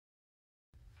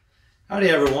Howdy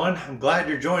everyone, I'm glad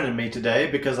you're joining me today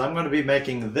because I'm going to be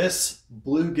making this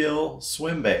bluegill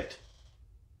swim bait.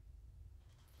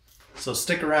 So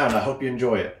stick around, I hope you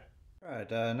enjoy it. Alright,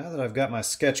 now that I've got my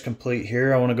sketch complete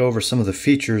here, I want to go over some of the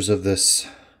features of this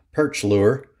perch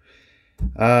lure.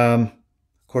 Of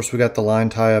course we got the line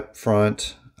tie up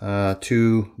front,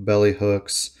 2 belly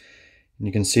hooks, and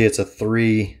you can see it's a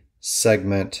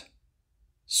 3-segment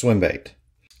swim bait.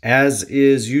 As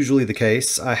is usually the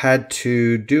case, I had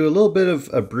to do a little bit of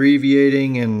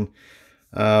abbreviating and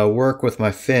work with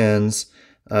my fins,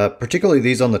 particularly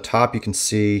these on the top. You can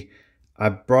see I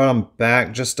brought them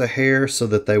back just a hair so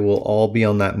that they will all be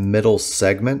on that middle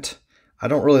segment. I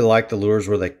don't really like the lures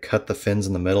where they cut the fins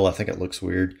in the middle. I think it looks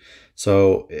weird.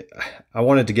 So I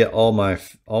wanted to get all my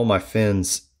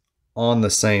fins on the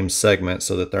same segment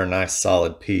so that they're a nice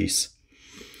solid piece.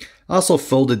 I also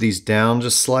folded these down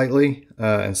just slightly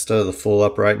instead of the full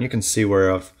upright, and you can see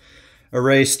where I've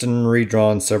erased and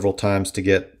redrawn several times to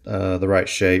get the right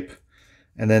shape.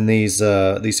 And then these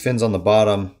fins on the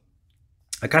bottom,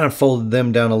 I kind of folded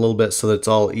them down a little bit so that it's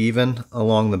all even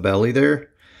along the belly there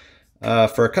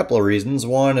for a couple of reasons.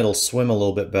 One, it'll swim a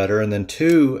little bit better, and then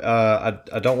two,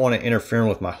 I don't want it interfering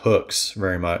with my hooks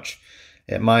very much.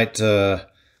 It might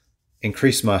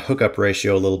increase my hookup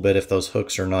ratio a little bit if those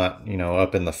hooks are not,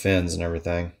 up in the fins and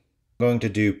everything. I'm going to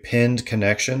do pinned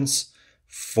connections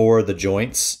for the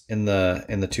joints in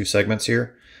the 2 segments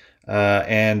here,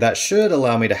 and that should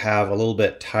allow me to have a little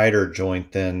bit tighter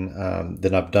joint than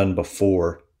I've done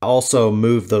before. I also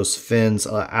move those fins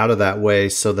out of that way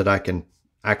so that I can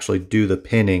actually do the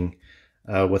pinning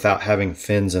without having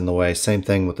fins in the way. Same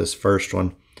thing with this first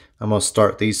one. I'm going to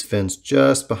start these fins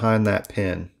just behind that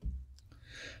pin.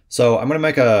 So I'm going to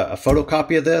make a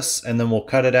photocopy of this, and then we'll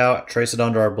cut it out, trace it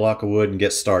onto our block of wood, and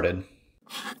get started.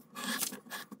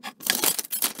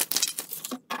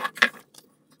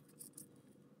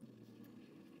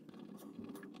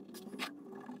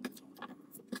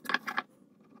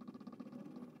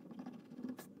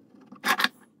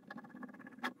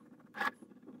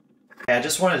 I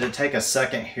just wanted to take a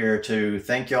second here to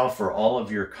thank y'all for all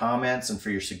of your comments and for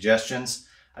your suggestions.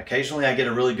 Occasionally I get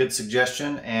a really good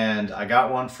suggestion, and I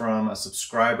got one from a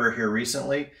subscriber here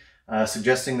recently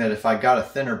suggesting that if I got a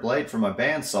thinner blade for my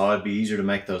bandsaw, it'd be easier to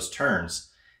make those turns.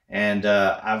 And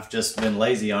I've just been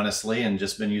lazy, honestly, and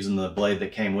just been using the blade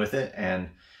that came with it and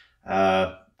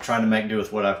trying to make do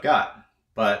with what I've got.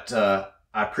 But I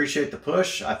appreciate the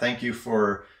push. I thank you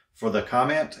for the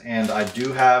comment, and I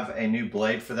do have a new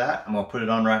blade for that. I'm gonna put it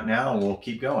on right now and we'll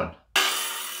keep going.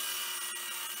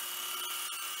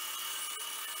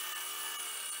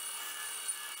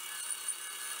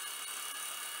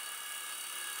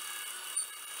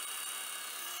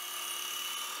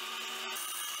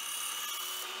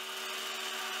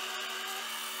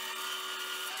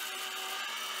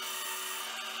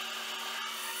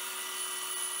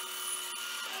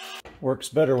 Works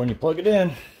better when you plug it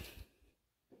in.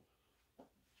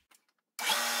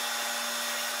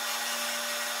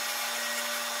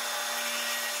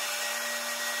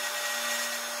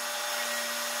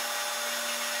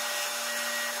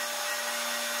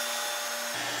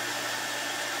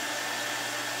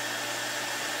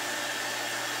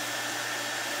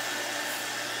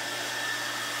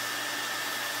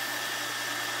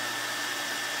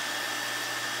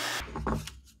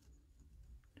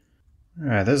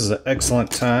 Alright, this is an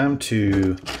excellent time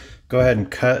to go ahead and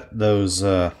cut those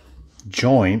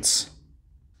joints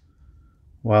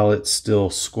while it's still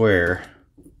square.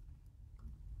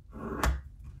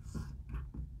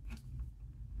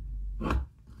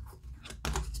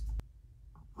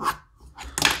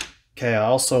 Okay, I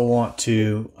also want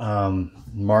to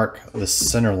mark the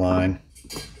center line.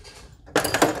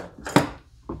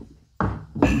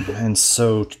 And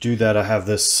so to do that, I have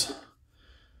this,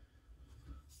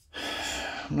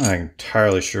 I'm not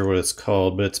entirely sure what it's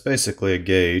called, but it's basically a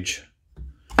gauge,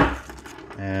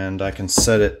 and I can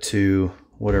set it to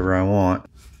whatever I want.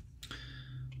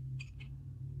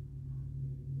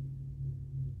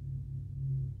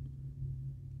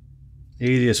 The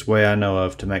easiest way I know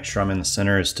of to make sure I'm in the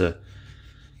center is to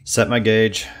set my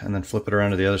gauge and then flip it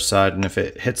around to the other side, and if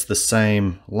it hits the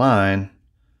same line,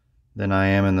 then I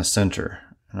am in the center.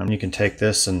 And you can take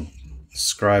this and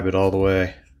scribe it all the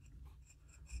way.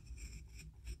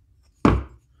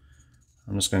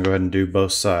 I'm just going to go ahead and do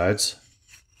both sides.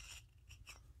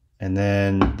 And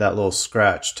then that little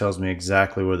scratch tells me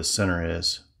exactly where the center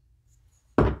is.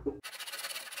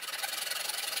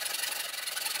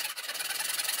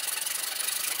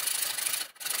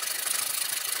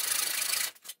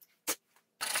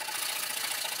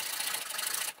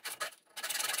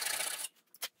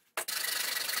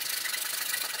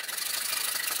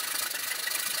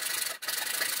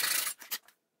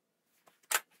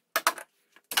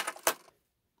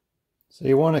 So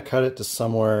you want to cut it to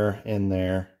somewhere in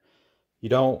there.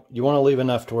 You want to leave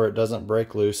enough to where it doesn't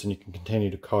break loose and you can continue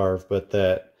to carve, but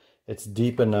that it's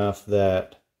deep enough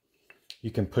that you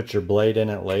can put your blade in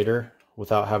it later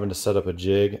without having to set up a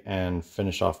jig and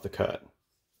finish off the cut.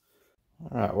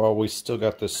 All right, while we still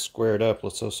got this squared up,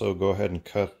 let's also go ahead and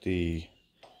cut the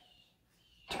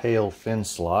tail fin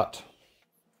slot.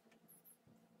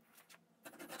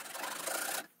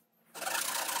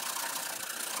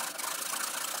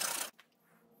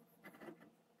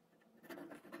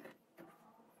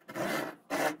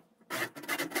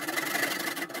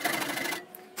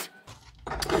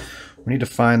 We need to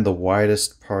find the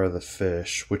widest part of the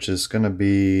fish, which is going to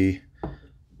be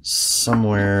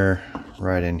somewhere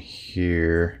right in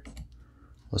here.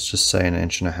 Let's just say 1.5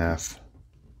 inches.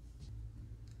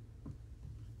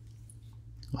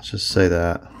 Let's just say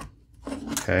that.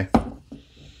 Okay.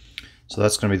 So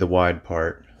that's going to be the wide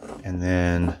part. And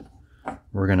then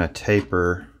we're going to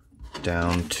taper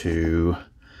down to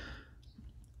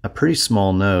a pretty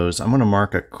small nose. I'm going to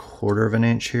mark 1/4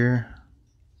 inch here.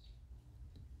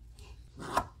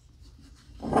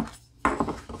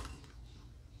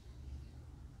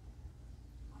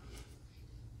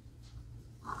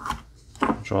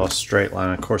 Draw a straight line.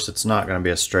 Of course, it's not going to be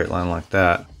a straight line like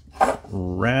that.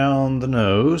 Round the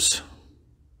nose.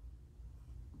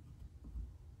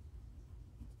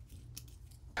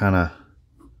 Kind of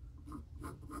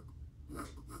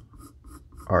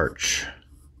arch.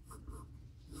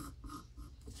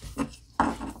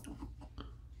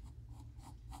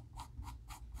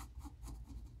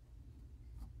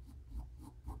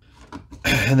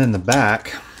 And then the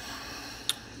back,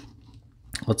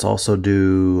 let's also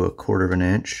do 1/4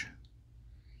 inch.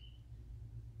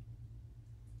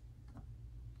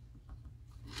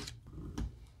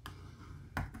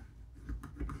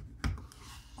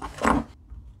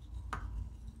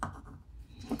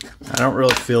 I don't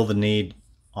really feel the need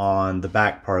on the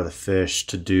back part of the fish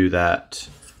to do that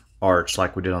arch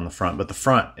like we did on the front, but the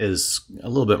front is a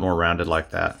little bit more rounded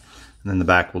like that. And then the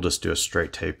back we'll just do a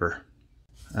straight taper.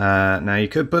 Now you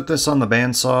could put this on the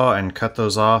bandsaw and cut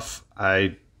those off.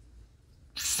 I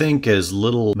think as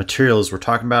little material as we're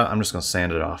talking about, I'm just going to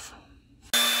sand it off.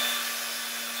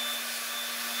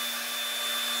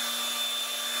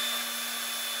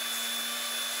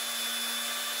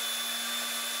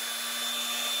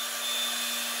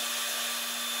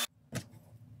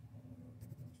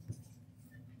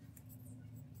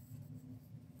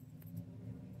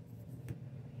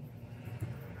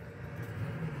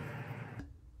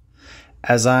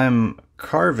 As I'm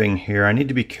carving here, I need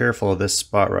to be careful of this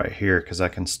spot right here because I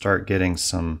can start getting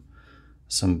some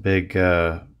big,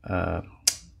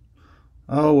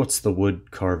 what's the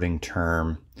wood carving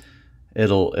term?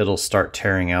 It'll start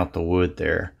tearing out the wood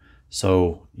there.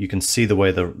 So you can see the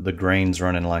way the grain's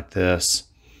running like this.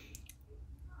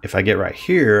 If I get right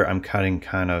here, I'm cutting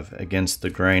kind of against the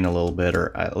grain a little bit,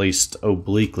 or at least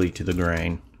obliquely to the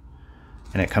grain.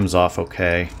 And it comes off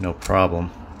okay, no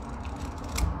problem.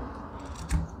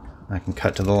 I can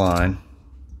cut to the line.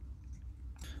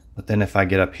 But then if I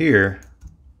get up here,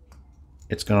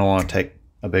 it's going to want to take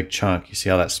a big chunk. You see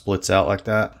how that splits out like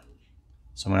that?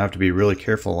 So I'm going to have to be really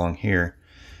careful along here.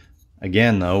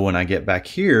 Again though, when I get back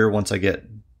here, once I get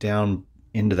down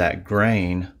into that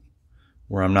grain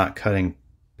where I'm not cutting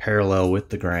parallel with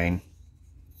the grain,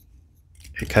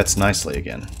 it cuts nicely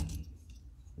again.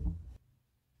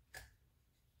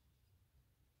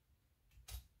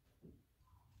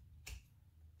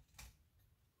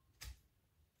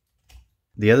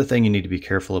 The other thing you need to be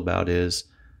careful about is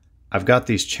I've got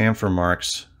these chamfer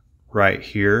marks right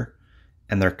here,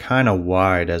 and they're kind of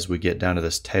wide as we get down to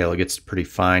this tail. It gets pretty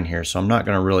fine here, so I'm not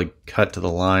going to really cut to the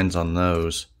lines on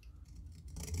those.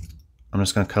 I'm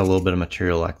just going to cut a little bit of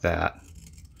material like that.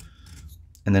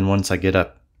 And then once I get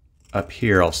up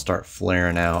here, I'll start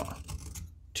flaring out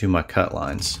to my cut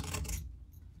lines.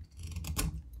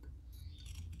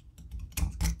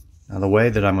 Now the way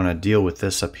that I'm going to deal with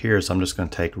this up here is I'm just going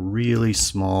to take really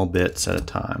small bits at a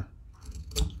time.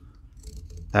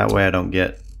 That way I don't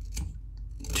get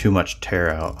too much tear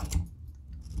out.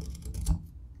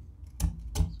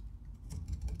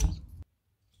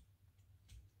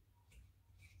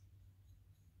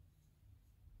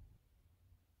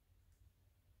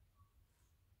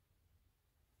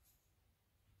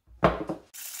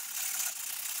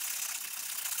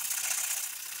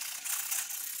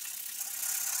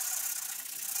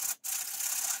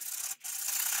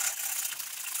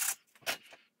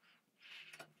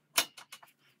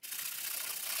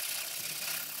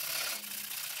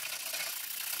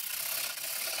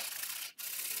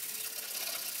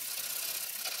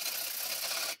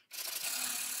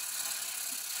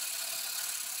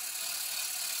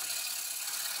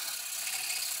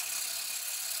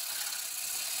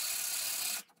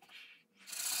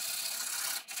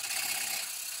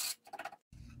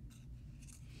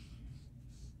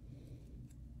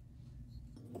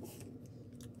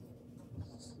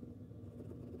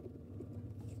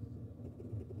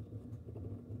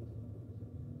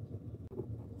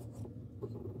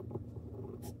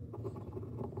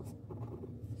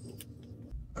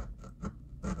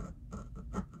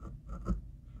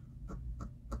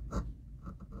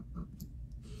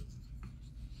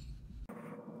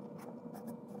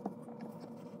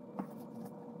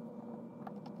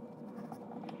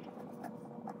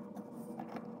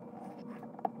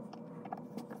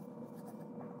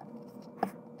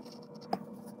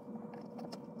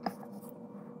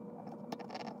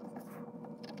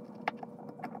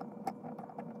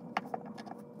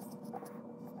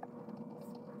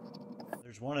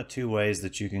 There's one of two ways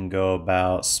that you can go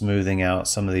about smoothing out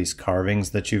some of these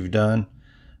carvings that you've done.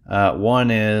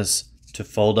 One is to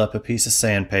fold up a piece of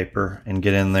sandpaper and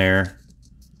get in there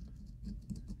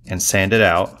and sand it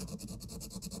out.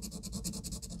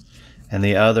 And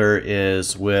the other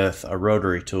is with a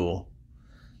rotary tool.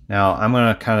 Now I'm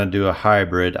going to kind of do a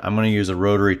hybrid. I'm going to use a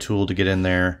rotary tool to get in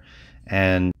there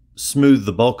and smooth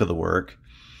the bulk of the work.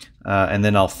 And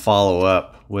then I'll follow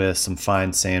up with some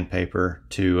fine sandpaper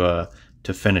to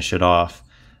finish it off.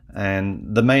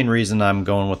 And the main reason I'm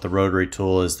going with the rotary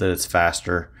tool is that it's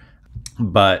faster.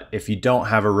 But if you don't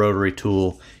have a rotary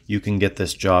tool, you can get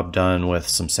this job done with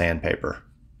some sandpaper.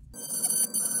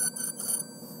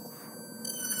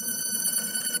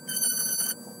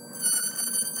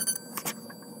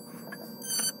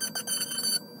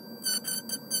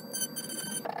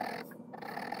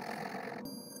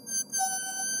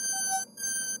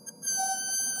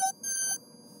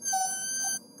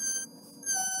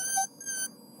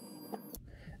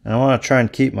 And I want to try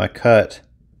and keep my cut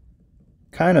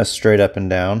kind of straight up and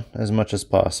down as much as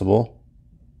possible.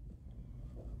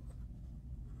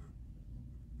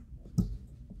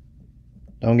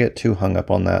 Don't get too hung up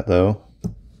on that though.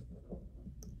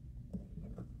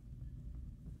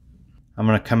 I'm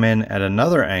going to come in at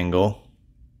another angle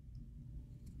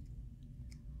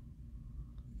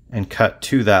and cut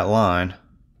to that line.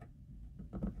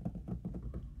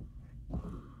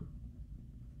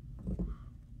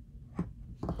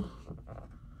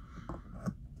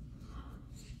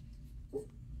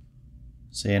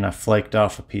 See, and I flaked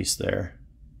off a piece there.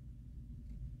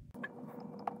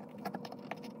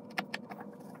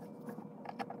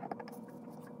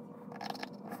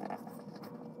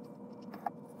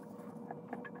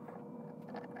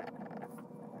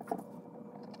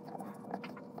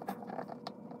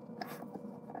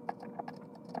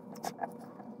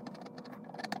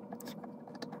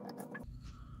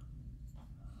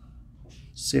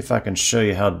 See if I can show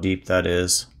you how deep that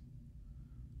is.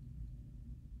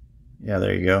 Yeah,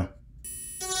 there you go.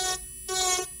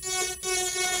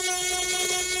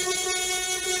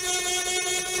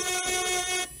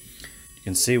 You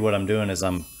can see what I'm doing is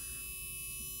I'm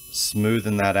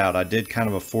smoothing that out. I did kind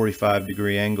of a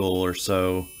 45-degree angle or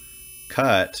so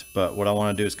cut, but what I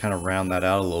want to do is kind of round that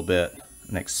out a little bit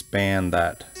and expand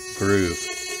that groove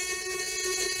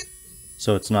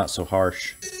so it's not so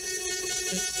harsh.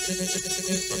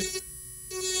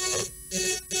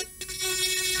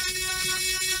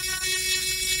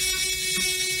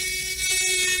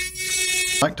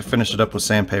 I like to finish it up with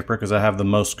sandpaper because I have the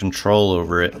most control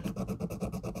over it.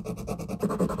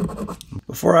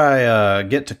 Before I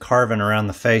get to carving around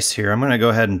the face here, I'm going to go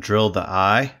ahead and drill the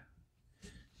eye.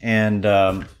 And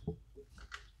I'm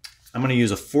going to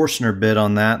use a Forstner bit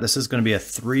on that. This is going to be a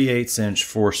 3/8 inch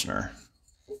Forstner.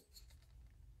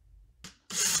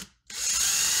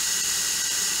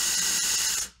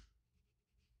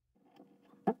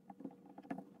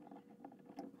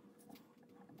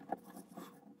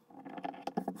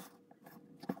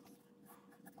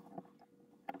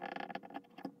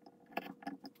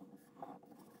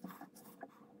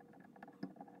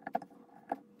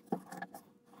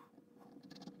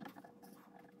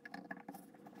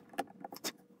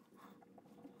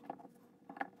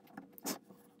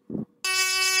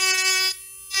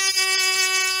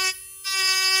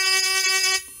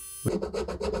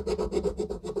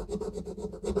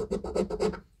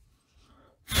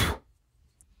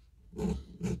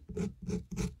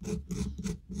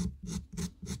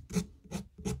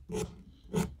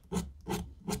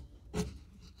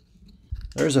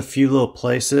 There's a few little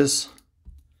places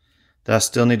that I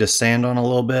still need to sand on a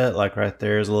little bit, like right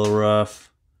there is a little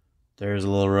rough, there's a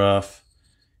little rough.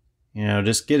 You know,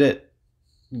 just get it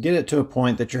to a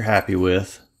point that you're happy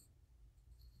with.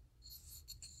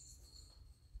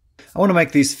 I want to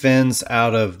make these fins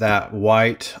out of that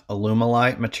white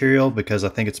Alumilite material because I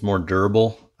think it's more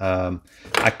durable.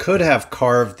 I could have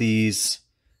carved these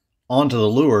onto the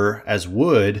lure as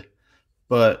wood,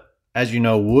 but as you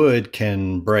know, wood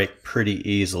can break pretty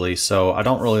easily, so I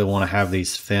don't really want to have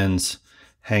these fins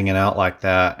hanging out like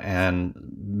that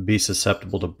and be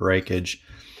susceptible to breakage.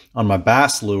 On my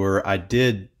bass lure, I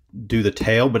did do the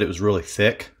tail, but it was really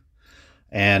thick,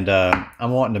 and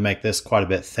I'm wanting to make this quite a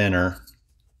bit thinner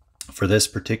for this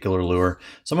particular lure.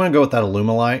 So I'm going to go with that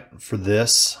Alumilite for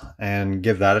this and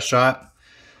give that a shot.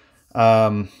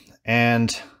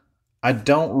 And I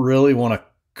don't really want to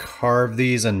carve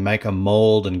these and make a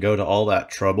mold and go to all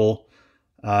that trouble.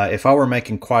 If I were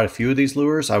making quite a few of these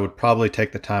lures, I would probably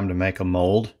take the time to make a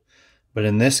mold. But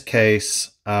in this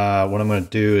case, what I'm going to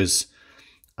do is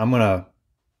I'm going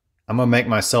to make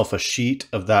myself a sheet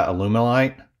of that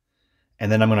Alumilite,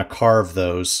 and then I'm going to carve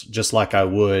those just like I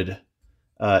would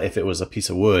if it was a piece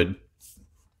of wood.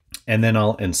 And then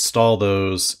I'll install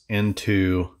those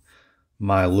into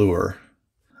my lure.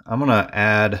 I'm going to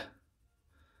add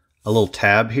a little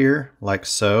tab here, like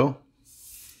so.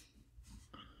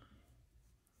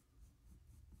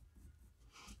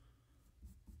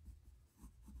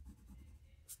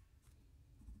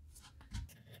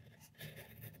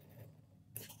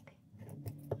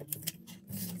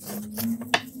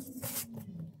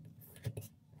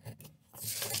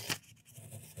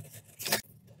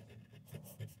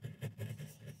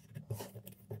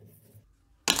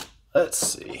 Let's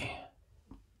see.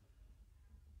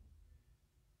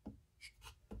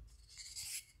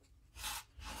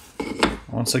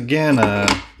 Once again,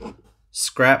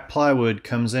 scrap plywood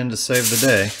comes in to save the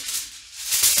day.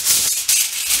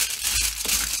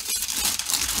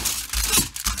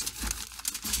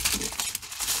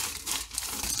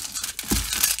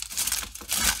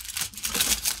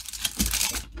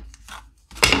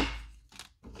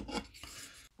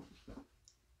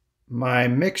 My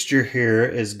mixture here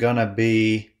is gonna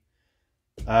be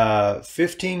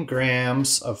 15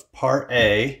 grams of part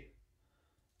A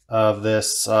of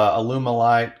this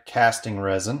Alumilite casting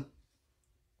resin,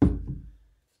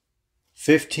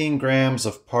 15 grams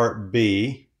of part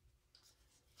B,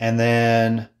 and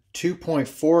then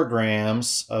 2.4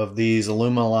 grams of these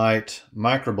Alumilite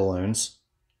microballoons,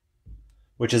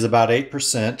 which is about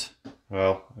 8%.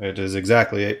 Well, it is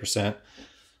exactly 8%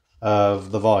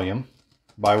 of the volume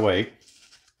by weight.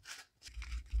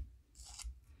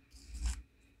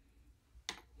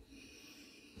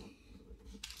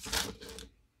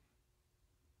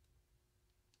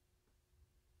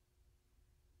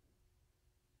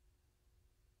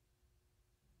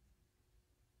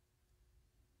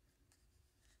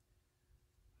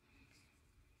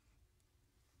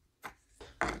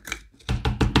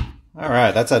 All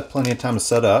right, that's had plenty of time to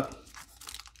set up.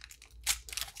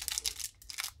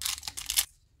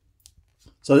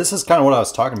 So this is kind of what I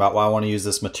was talking about, why I want to use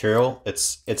this material.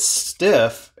 It's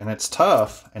stiff and it's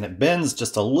tough and it bends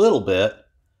just a little bit.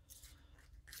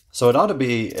 So it ought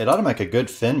to make a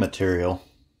good fin material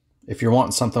if you're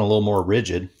wanting something a little more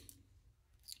rigid.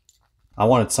 I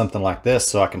wanted something like this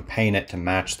so I can paint it to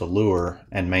match the lure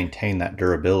and maintain that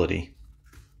durability.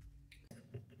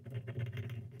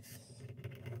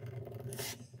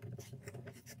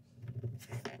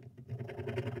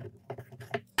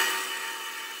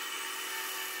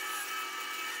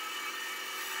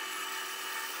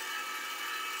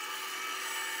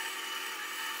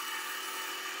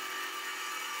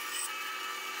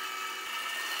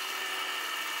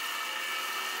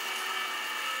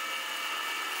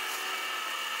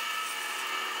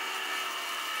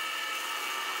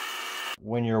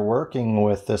 When you're working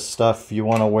with this stuff, you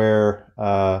want to wear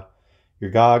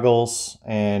your goggles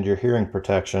and your hearing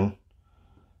protection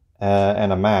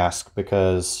and a mask,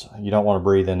 because you don't want to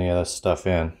breathe any of this stuff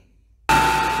in.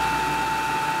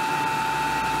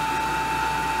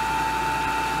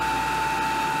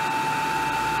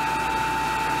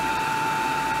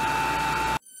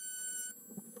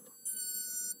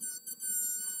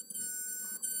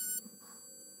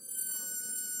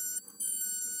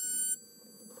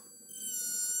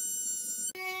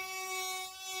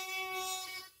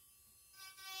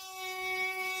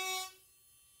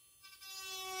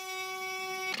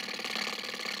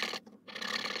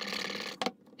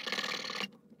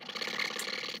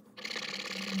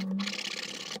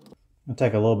 I'll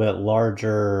take a little bit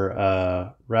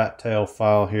larger rat tail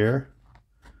file here,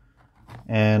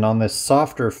 and on this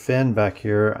softer fin back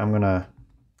here I'm gonna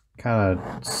kind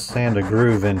of sand a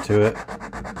groove into it.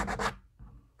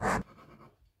 I'm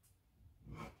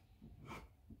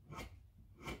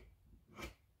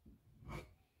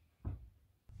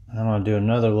gonna do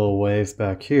another little wave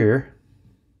back here.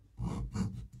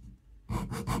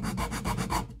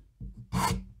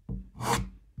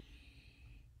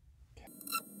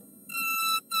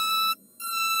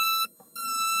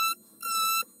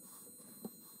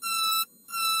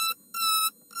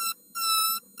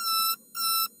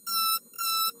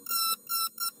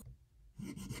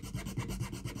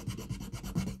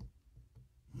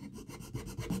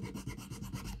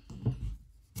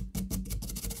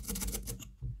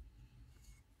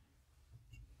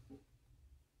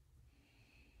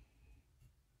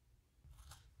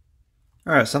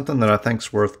 All right, something that I think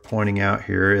is worth pointing out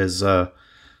here is,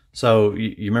 so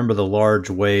you remember the large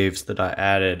waves that I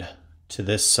added to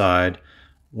this side.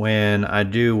 When I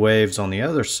do waves on the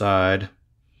other side,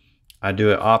 I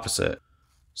do it opposite.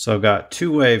 So I've got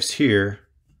two waves here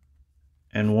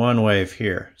and one wave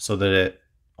here so that it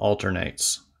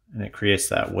alternates and it creates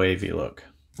that wavy look.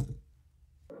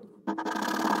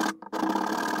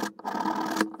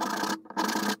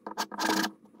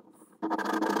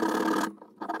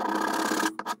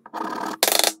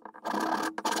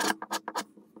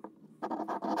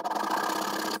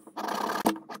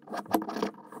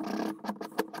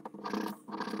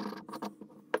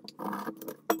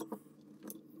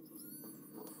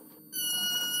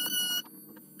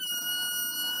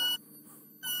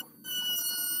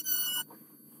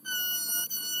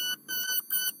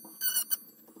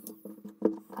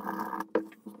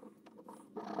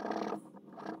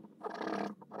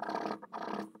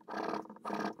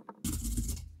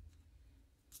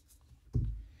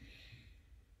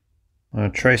 I'm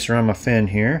going to trace around my fin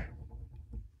here.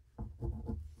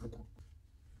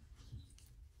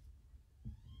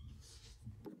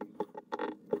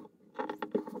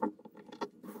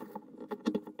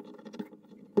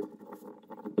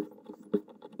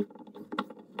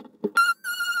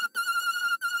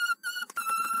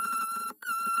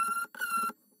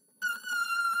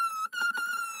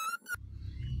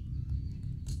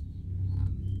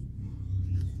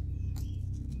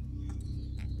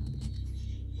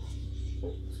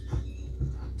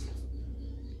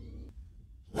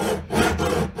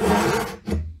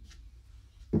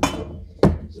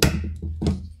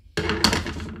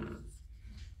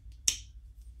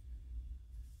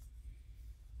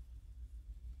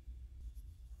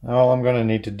 All I'm going to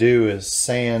need to do is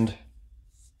sand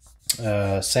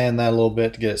that a little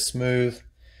bit to get it smooth,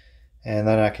 and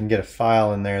then I can get a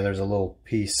file in there. There's a little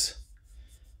piece.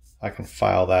 I can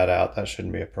file that out. That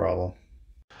shouldn't be a problem.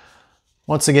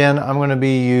 Once again, I'm going to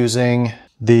be using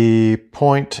the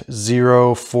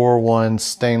 .041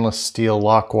 stainless steel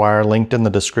lock wire linked in the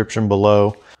description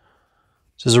below.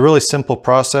 This is a really simple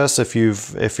process. If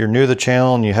you're new to the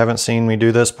channel and you haven't seen me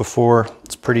do this before,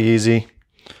 it's pretty easy.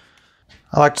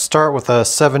 I like to start with a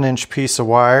 7-inch piece of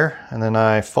wire, and then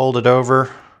I fold it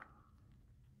over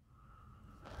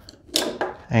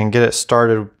and get it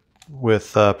started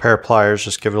with a pair of pliers.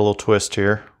 Just give it a little twist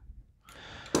here.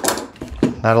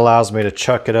 That allows me to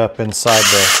chuck it up inside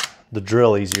the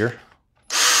drill easier.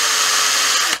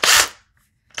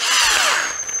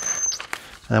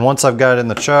 And then once I've got it in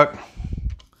the chuck,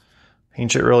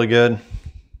 pinch it really good.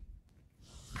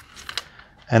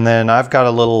 And then I've got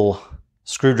a little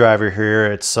screwdriver here.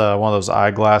 It's one of those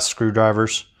eyeglass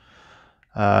screwdrivers.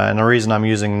 And the reason I'm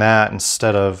using that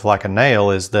instead of like a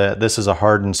nail is that this is a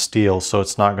hardened steel, so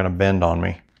it's not going to bend on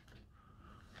me.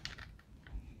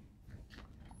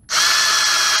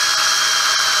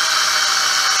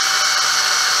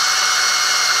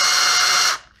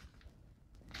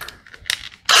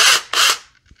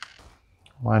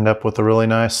 Wind up with a really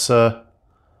nice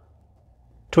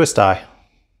twist eye.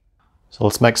 So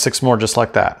let's make 6 more just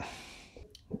like that.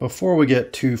 Before we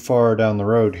get too far down the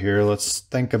road here, let's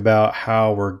think about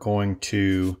how we're going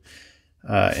to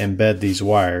embed these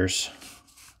wires.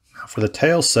 For the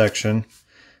tail section,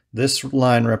 this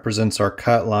line represents our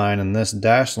cut line, and this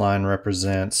dash line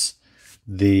represents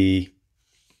the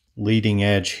leading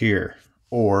edge here,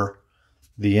 or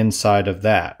the inside of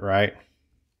that, right?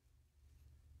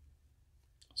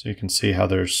 So you can see how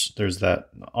there's that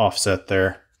offset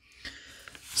there.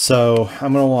 So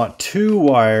I'm going to want 2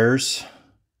 wires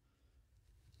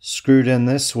screwed in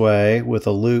this way with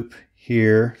a loop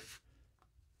here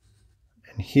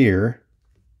and here.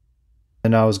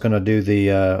 And I was going to do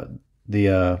the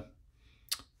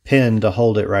pin to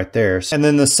hold it right there. And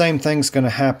then the same thing's going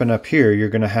to happen up here. You're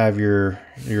going to have your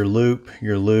loop,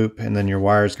 and then your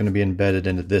wire is going to be embedded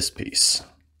into this piece.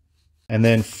 And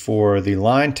then for the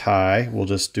line tie, we'll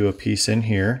just do a piece in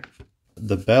here.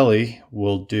 The belly,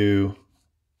 we'll do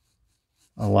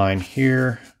a line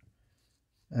here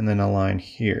and then a line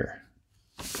here.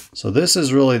 So this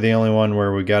is really the only one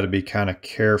where we got to be kind of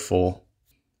careful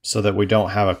so that we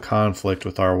don't have a conflict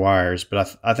with our wires.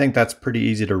 But I think that's pretty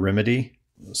easy to remedy.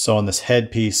 So on this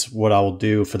head piece, what I will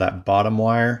do for that bottom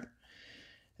wire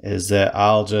is that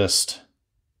I'll just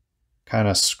kind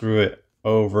of screw it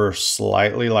over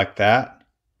slightly like that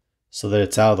so that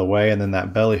it's out of the way, and then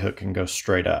that belly hook can go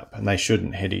straight up, and they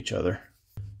shouldn't hit each other.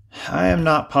 I am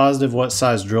not positive what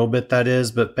size drill bit that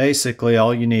is, but basically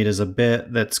all you need is a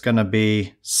bit that's going to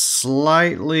be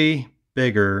slightly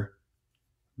bigger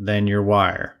than your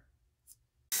wire.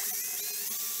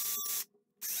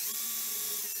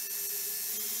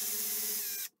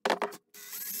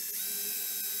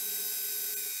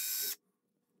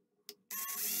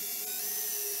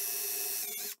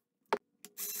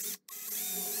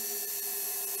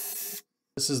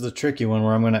 This is the tricky one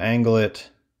where I'm going to angle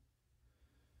it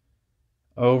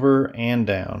over and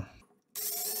down.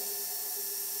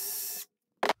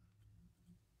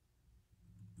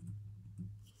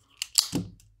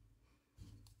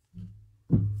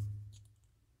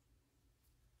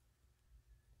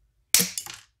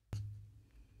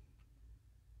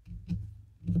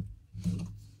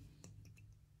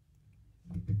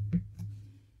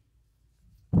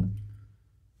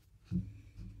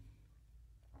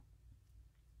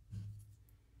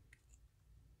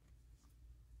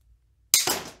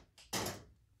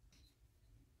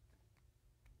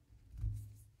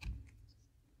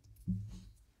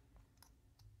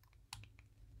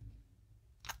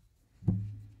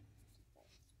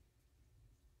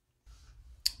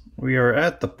 We are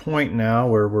at the point now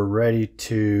where we're ready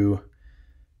to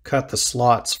cut the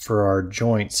slots for our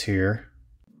joints here.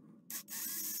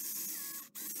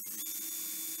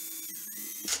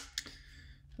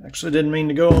 Actually didn't mean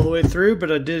to go all the way through,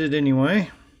 but I did it anyway.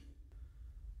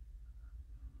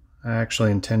 I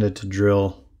actually intended to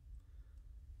drill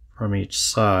from each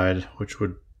side, which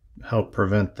would help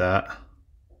prevent that.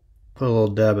 Put a little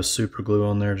dab of super glue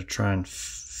on there to try and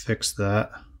fix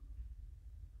that.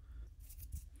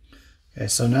 Okay,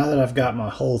 so now that I've got my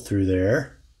hole through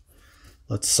there,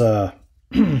 let's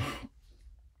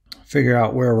figure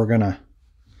out where we're gonna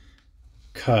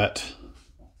cut.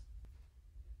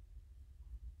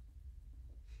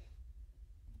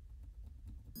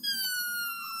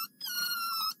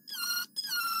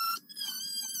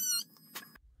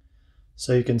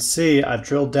 So you can see I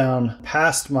drilled down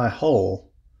past my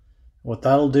hole. What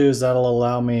that'll do is that'll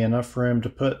allow me enough room to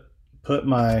put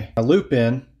my loop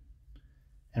in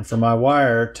and for my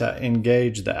wire to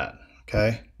engage that,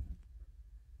 okay?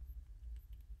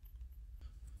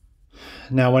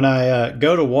 Now when I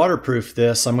go to waterproof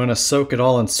this, I'm going to soak it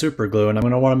all in super glue, and I'm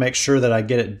going to want to make sure that I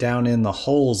get it down in the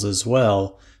holes as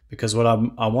well, because what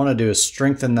I want to do is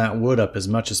strengthen that wood up as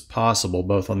much as possible,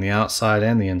 both on the outside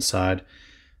and the inside.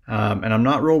 And I'm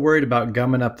not real worried about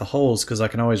gumming up the holes because I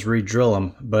can always re-drill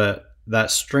them, but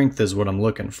that strength is what I'm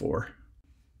looking for.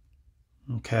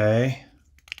 Okay.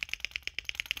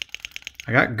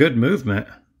 I got good movement.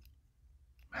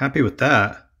 Happy with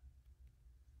that.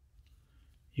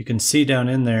 You can see down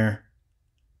in there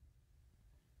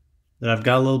that I've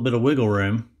got a little bit of wiggle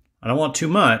room. I don't want too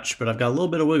much, but I've got a little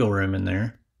bit of wiggle room in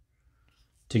there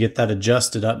to get that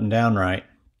adjusted up and down right.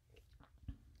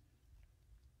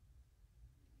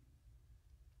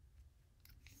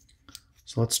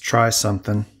 So let's try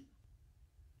something.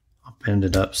 I'll bend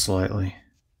it up slightly.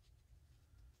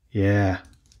 Yeah.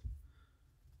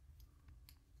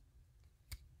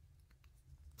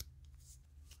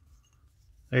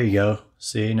 There you go.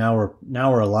 See, now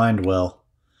we're aligned well.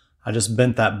 I just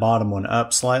bent that bottom one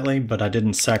up slightly, but I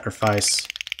didn't sacrifice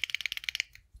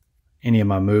any of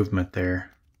my movement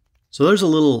there. So there's a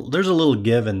little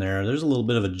give in there. There's a little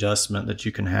bit of adjustment that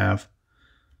you can have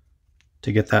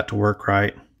to get that to work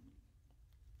right.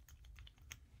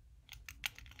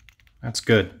 That's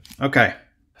good. Okay.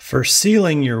 For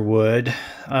sealing your wood,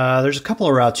 there's a couple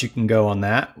of routes you can go on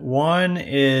that. One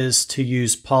is to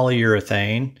use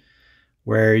polyurethane,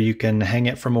 where you can hang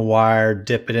it from a wire,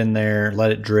 dip it in there,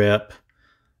 let it drip,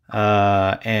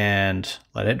 and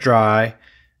let it dry.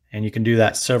 And you can do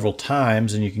that several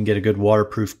times and you can get a good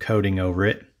waterproof coating over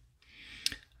it.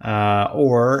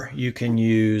 Or you can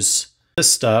use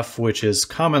this stuff, which is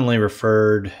commonly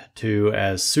referred to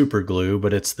as super glue,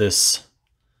 but it's this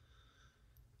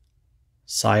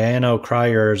cyano cry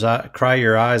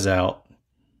your eyes out.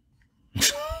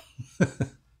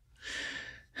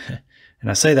 And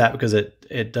I say that because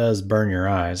it does burn your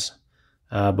eyes.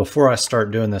 Before I start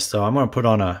doing this though, I'm gonna put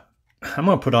on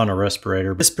a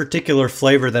respirator. This particular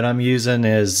flavor that I'm using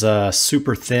is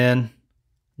super thin,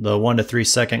 the 1 to 3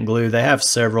 second glue. They have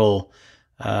several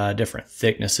different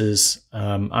thicknesses.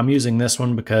 I'm using this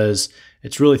one because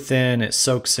it's really thin, it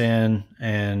soaks in,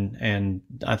 and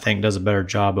I think does a better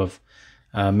job of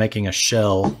making a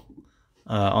shell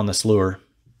on this lure.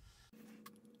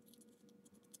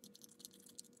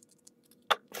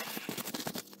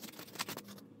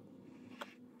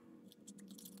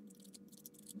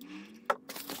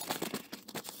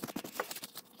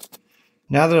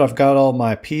 Now that I've got all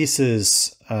my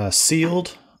pieces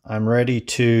sealed, I'm ready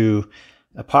to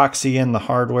epoxy in the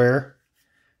hardware.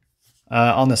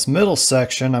 On this middle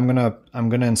section, I'm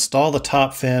gonna install the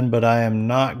top fin, but I am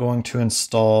not going to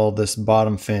install this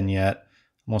bottom fin yet.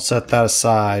 I'm gonna set that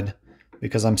aside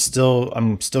because I'm still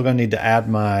gonna need to add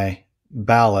my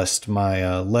ballast,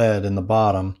 my lead in the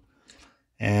bottom,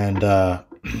 and I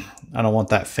don't want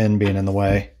that fin being in the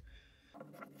way.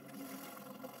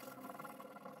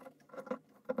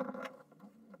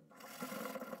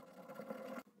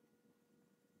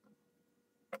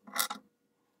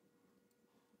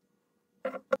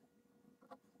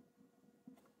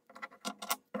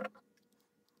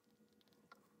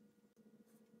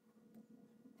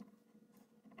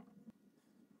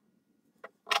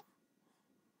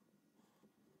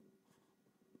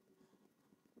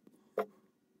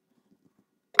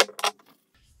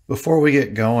 Before we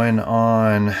get going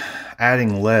on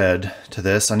adding lead to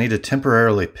this, I need to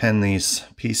temporarily pin these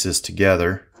pieces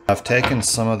together. I've taken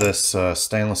some of this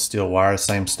stainless steel wire, the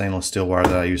same stainless steel wire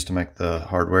that I used to make the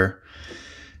hardware,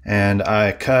 and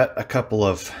I cut a couple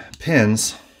of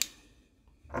pins,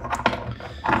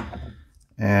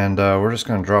 and we're just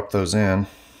going to drop those in.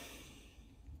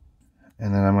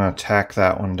 And then I'm going to tack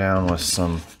that one down with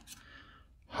some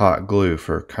hot glue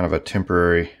for kind of a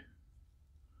temporary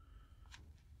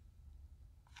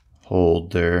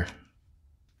hold there.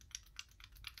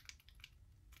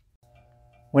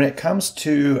 When it comes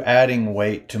to adding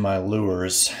weight to my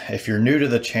lures, if you're new to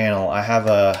the channel, I have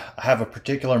a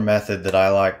particular method that I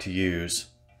like to use.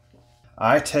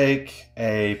 I take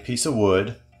a piece of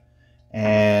wood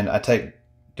and I take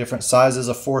different sizes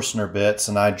of Forstner bits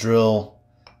and I drill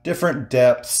different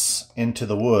depths into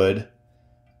the wood,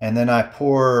 and then I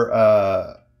pour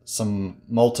some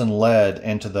molten lead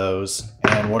into those,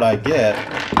 and what I get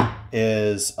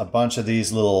is a bunch of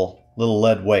these little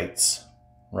lead weights,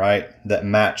 right, that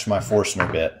match my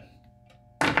Forstner bit.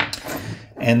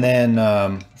 And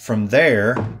then from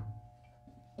there,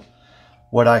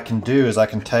 what I can do is I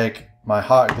can take my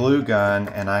hot glue gun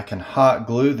and I can hot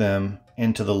glue them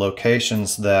into the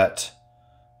locations that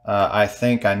I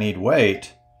think I need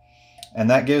weight. And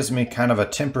that gives me kind of a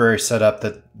temporary setup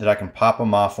that I can pop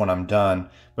them off when I'm done,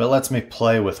 but it lets me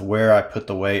play with where I put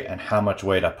the weight and how much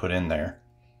weight I put in there.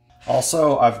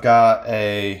 Also, I've got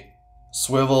a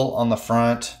swivel on the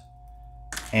front,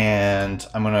 and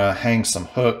I'm gonna hang some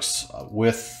hooks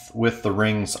with the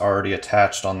rings already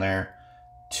attached on there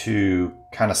to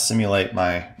kind of simulate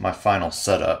my final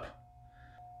setup.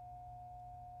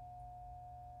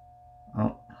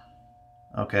 Oh,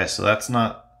 okay, so that's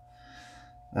not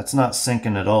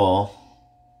sinking at all.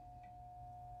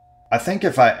 I think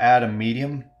if I add a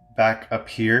medium back up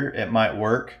here, it might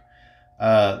work.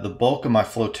 The bulk of my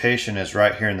flotation is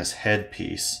right here in this head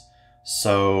piece.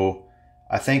 So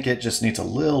I think it just needs a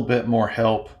little bit more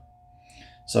help.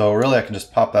 So really I can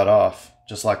just pop that off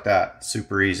just like that,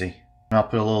 super easy. And I'll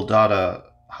put a little dot of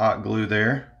hot glue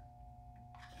there.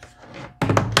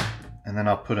 And then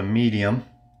I'll put a medium.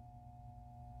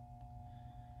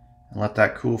 And let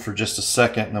that cool for just a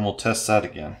second, and then we'll test that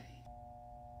again.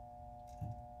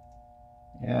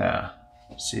 Yeah,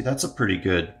 see, that's a pretty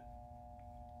good.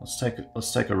 Let's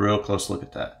take a real close look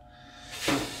at that.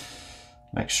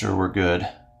 Make sure we're good.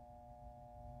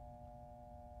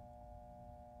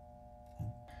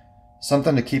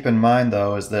 Something to keep in mind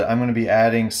though is that I'm going to be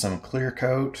adding some clear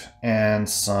coat and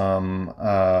some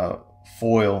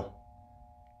foil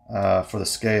for the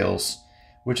scales,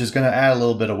 which is going to add a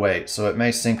little bit of weight, so it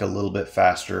may sink a little bit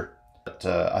faster. But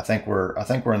I think we're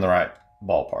in the right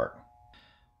ballpark.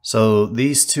 So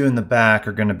these two in the back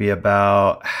are going to be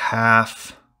about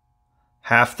half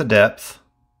the depth,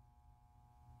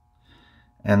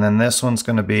 and then this one's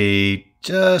going to be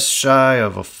just shy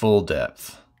of a full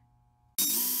depth.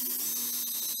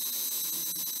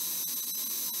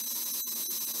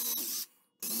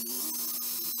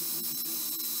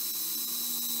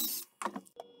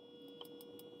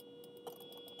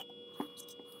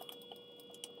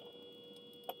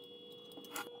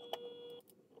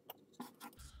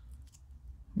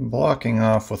 Blocking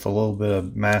off with a little bit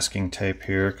of masking tape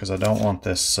here because I don't want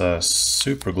this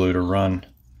super glue to run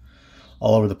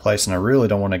all over the place, and I really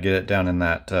don't want to get it down in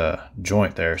that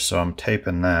joint there, so I'm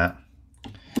taping that.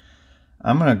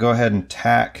 I'm going to go ahead and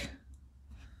tack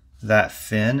that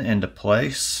fin into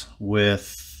place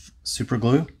with super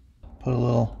glue. Put a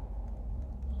little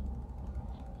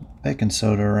baking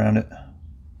soda around it.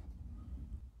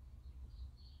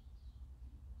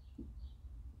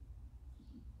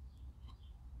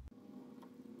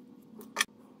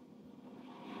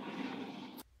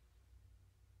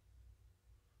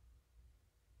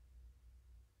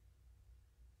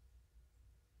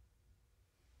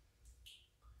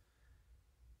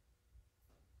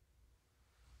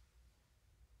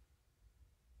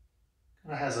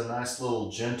 It has a nice little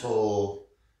gentle,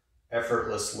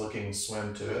 effortless looking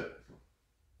swim to it.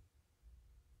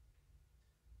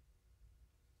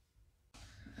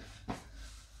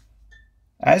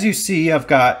 As you see, I've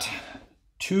got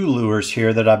two lures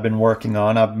here that I've been working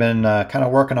on. I've been kind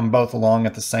of working them both along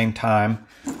at the same time.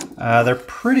 They're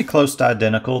pretty close to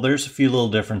identical. There's a few little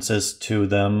differences to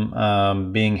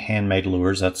them, being handmade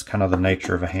lures. That's kind of the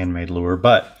nature of a handmade lure.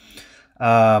 But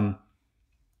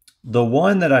the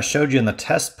one that I showed you in the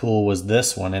test pool was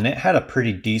this one, and it had a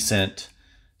pretty decent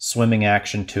swimming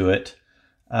action to it.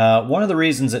 One of the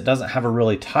reasons it doesn't have a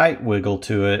really tight wiggle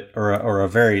to it, or a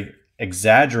very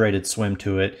exaggerated swim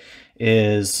to it,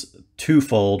 is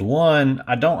twofold. One,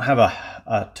 I don't have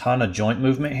a ton of joint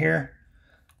movement here.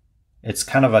 It's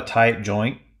kind of a tight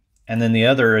joint. And then the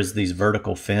other is these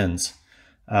vertical fins.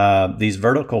 These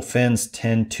vertical fins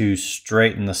tend to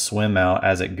straighten the swim out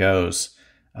as it goes.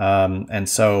 And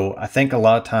so I think a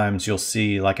lot of times you'll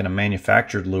see, like in a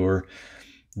manufactured lure,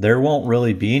 there won't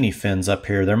really be any fins up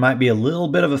here. There might be a little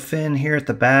bit of a fin here at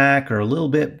the back or a little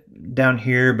bit down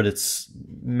here, but it's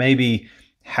maybe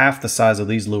half the size of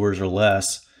these lures or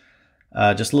less.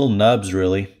 Just little nubs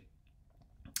really.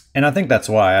 And I think that's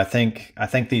why. I think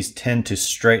these tend to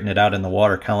straighten it out in the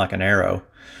water, kind of like an arrow.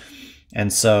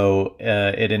 And so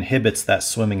it inhibits that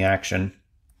swimming action.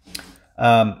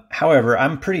 However,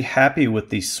 I'm pretty happy with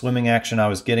the swimming action I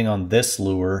was getting on this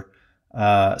lure.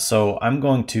 So I'm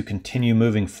going to continue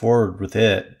moving forward with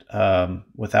it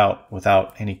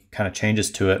without any kind of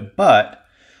changes to it. But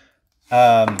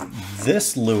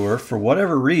this lure, for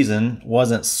whatever reason,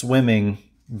 wasn't swimming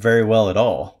very well at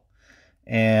all.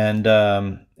 And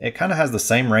it kind of has the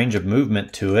same range of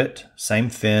movement to it, same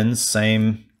fins,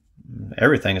 same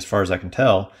everything as far as I can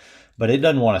tell, but it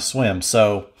doesn't want to swim.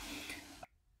 So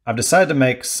I've decided to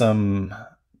make some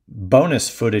bonus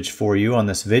footage for you on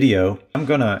this video. I'm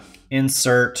going to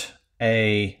insert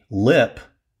a lip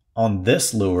on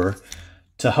this lure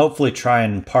to hopefully try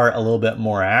and impart a little bit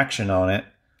more action on it.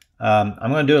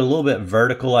 I'm going to do it a little bit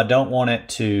vertical. I don't want it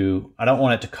to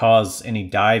cause any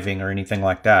diving or anything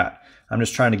like that. I'm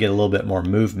just trying to get a little bit more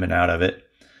movement out of it.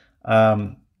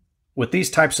 With these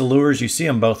types of lures, you see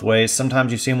them both ways.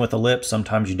 Sometimes you see them with a lip,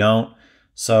 sometimes you don't.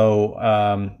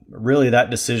 So really that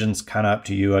decision's kind of up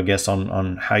to you, I guess,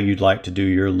 on how you'd like to do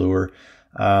your lure.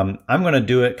 I'm going to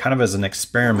do it kind of as an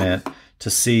experiment to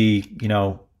see, you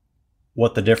know,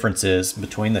 what the difference is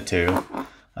between the two.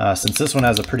 Since this one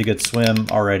has a pretty good swim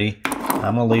already,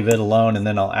 I'm going to leave it alone and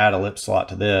then I'll add a lip slot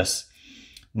to this.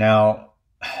 Now,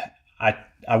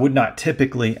 I would not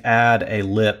typically add a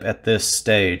lip at this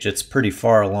stage. It's pretty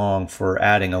far along for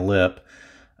adding a lip.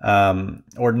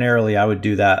 Ordinarily, I would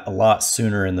do that a lot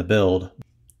sooner in the build.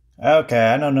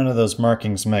 Okay, I know none of those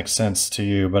markings make sense to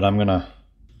you, but I'm gonna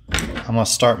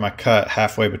start my cut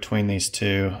halfway between these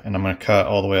two, and I'm gonna cut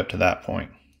all the way up to that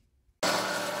point.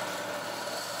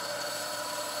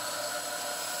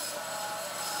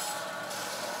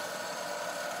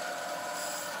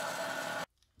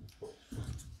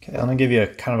 Okay, I'm gonna give you a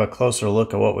kind of a closer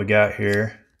look at what we got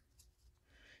here.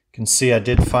 You can see I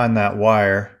did find that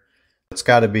wire. It's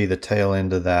got to be the tail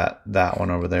end of that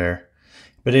one over there.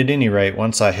 But at any rate,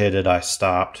 once I hit it, I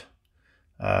stopped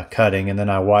cutting, and then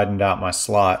I widened out my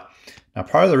slot. Now,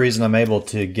 part of the reason I'm able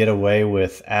to get away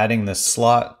with adding this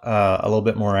slot a little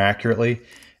bit more accurately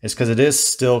is because it is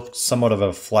still somewhat of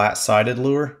a flat-sided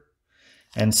lure.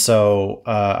 And so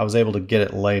I was able to get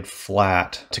it laid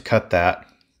flat to cut that.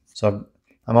 So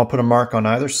I'm going to put a mark on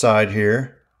either side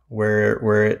here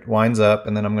where it winds up,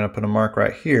 and then I'm going to put a mark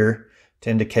right here to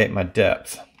indicate my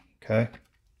depth. Okay,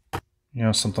 you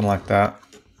know, something like that.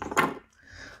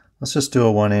 Let's just do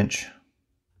a 1 inch.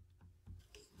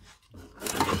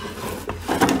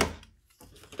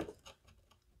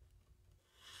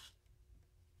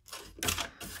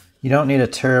 You don't need a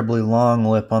terribly long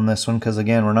lip on this one because,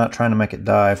 again, we're not trying to make it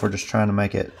dive. We're just trying to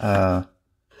make it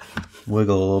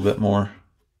wiggle a little bit more.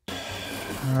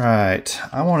 All right,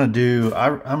 I want to do,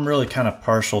 I'm really kind of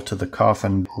partial to the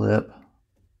coffin lip.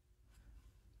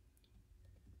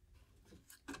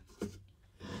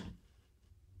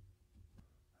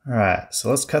 All right,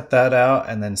 so let's cut that out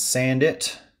and then sand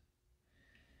it.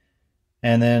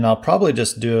 And then I'll probably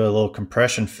just do a little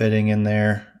compression fitting in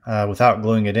there without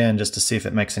gluing it in, just to see if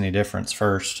it makes any difference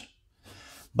first.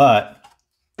 But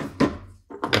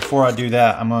before I do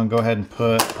that, I'm going to go ahead and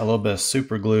put a little bit of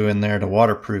super glue in there to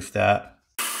waterproof that.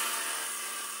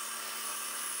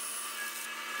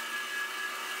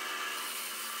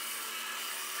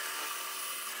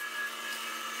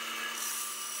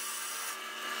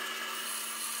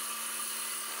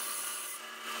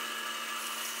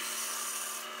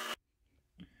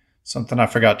 Something I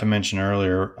forgot to mention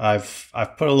earlier, I've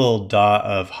put a little dot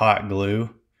of hot glue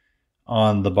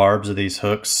on the barbs of these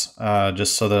hooks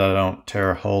just so that I don't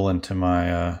tear a hole into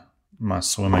my my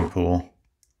swimming pool.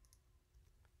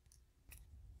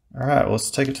 All right, well,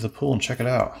 let's take it to the pool and check it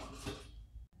out.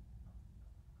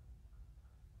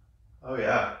 Oh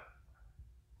yeah.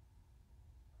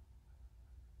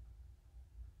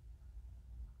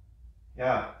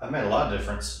 Yeah, that made a lot of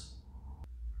difference.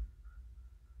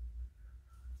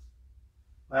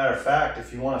 Matter of fact,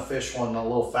 if you want to fish one a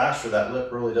little faster, that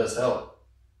lip really does help.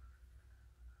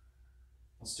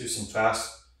 Let's do some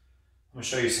fast. I'm going to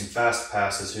show you some fast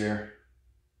passes here.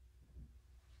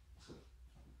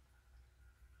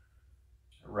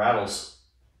 It rattles.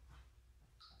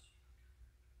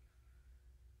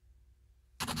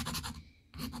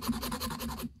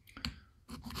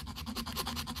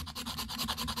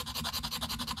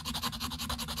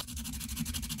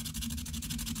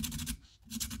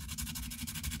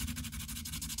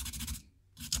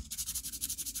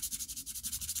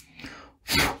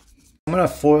 I'm going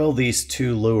to foil these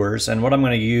two lures, and what I'm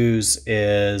going to use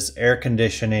is air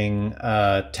conditioning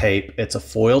tape. It's a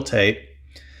foil tape.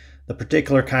 The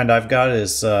particular kind I've got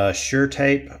is Sure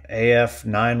Tape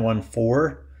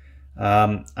AF914.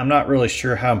 I'm not really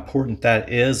sure how important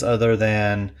that is, other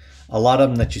than a lot of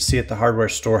them that you see at the hardware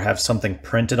store have something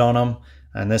printed on them,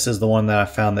 and this is the one that I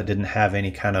found that didn't have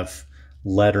any kind of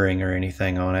lettering or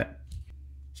anything on it.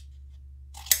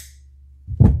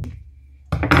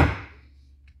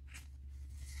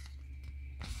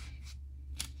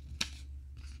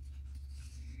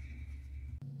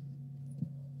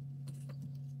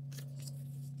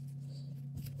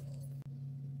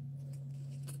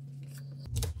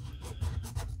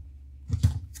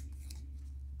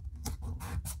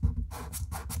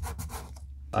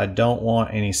 I don't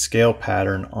want any scale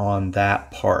pattern on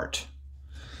that part.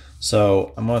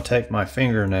 So I'm going to take my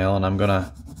fingernail and I'm going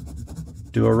to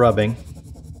do a rubbing.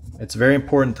 It's very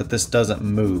important that this doesn't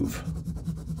move.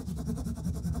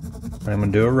 I'm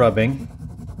going to do a rubbing,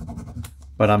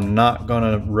 but I'm not going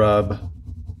to rub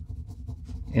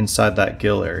inside that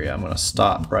gill area. I'm going to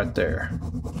stop right there.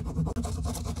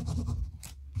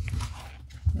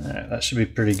 Alright, that should be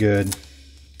pretty good.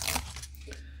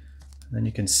 Then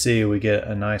you can see we get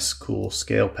a nice cool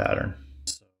scale pattern.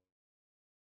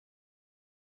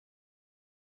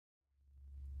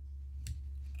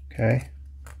 Okay.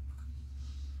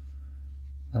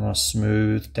 I'm going to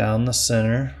smooth down the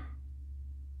center.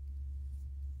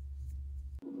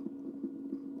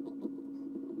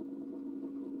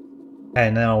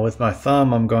 And now with my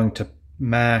thumb I'm going to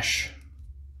mash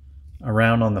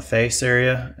around on the face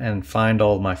area and find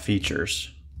all my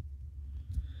features.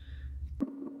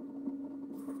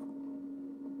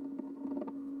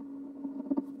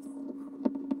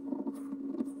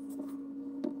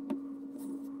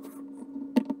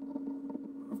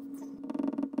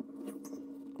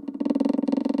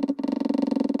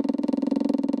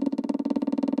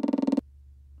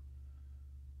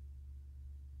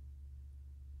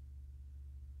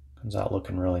 Comes out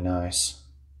looking really nice.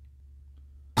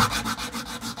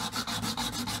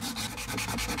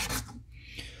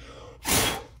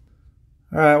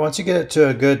 Alright, once you get it to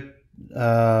a good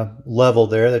level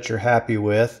there that you're happy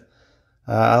with,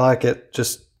 I like it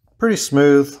just pretty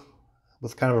smooth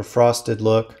with kind of a frosted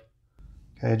look.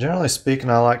 Okay, generally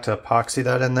speaking, I like to epoxy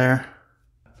that in there.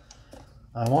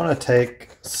 I want to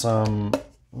take some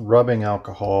rubbing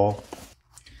alcohol,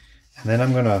 and then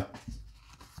I'm going to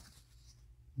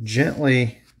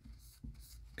gently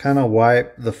kind of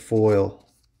wipe the foil.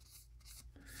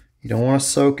 You don't want to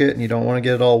soak it and you don't want to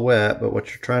get it all wet, but what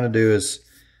you're trying to do is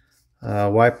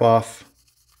wipe off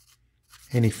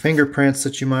any fingerprints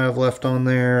that you might have left on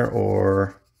there,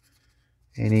 or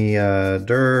any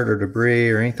dirt or debris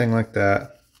or anything like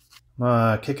that. I'm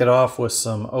going to kick it off with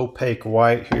some opaque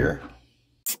white here.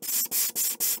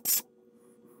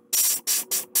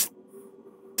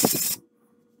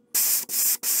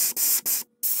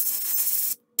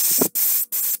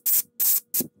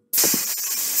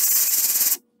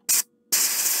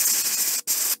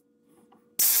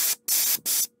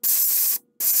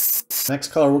 Next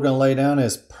color we're going to lay down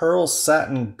is Pearl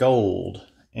Satin Gold,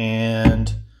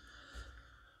 and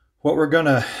what we're going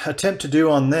to attempt to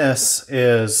do on this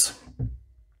is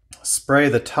spray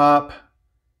the top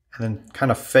and then kind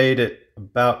of fade it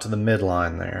about to the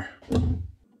midline there.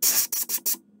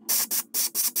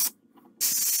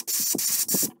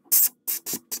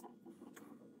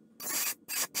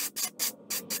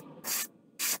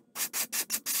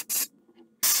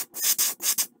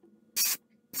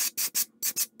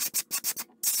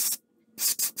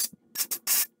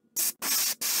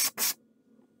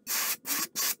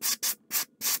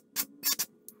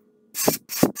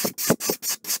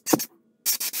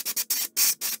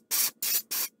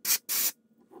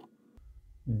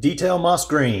 Detail moss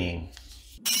green.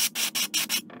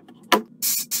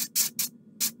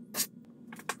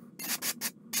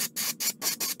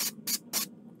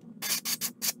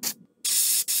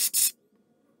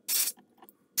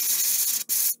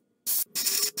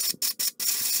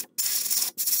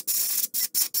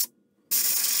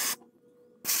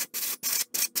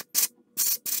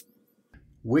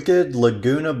 Wicked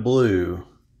Laguna Blue.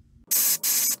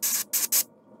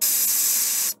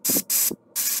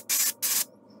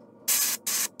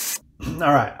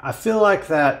 All right, I feel like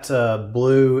that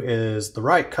blue is the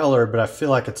right color, but I feel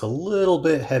like it's a little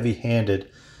bit heavy-handed.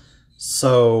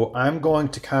 So I'm going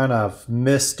to kind of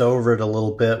mist over it a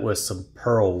little bit with some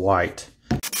pearl white.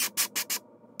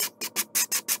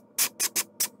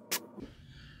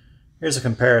 Here's a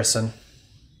comparison.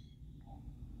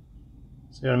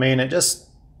 See what I mean? It just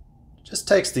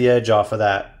takes the edge off of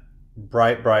that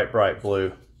bright, bright, bright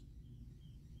blue.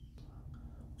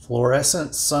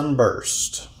 Fluorescent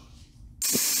Sunburst.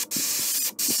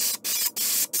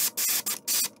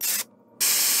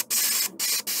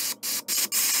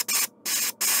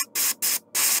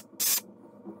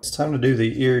 It's time to do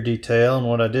the ear detail, and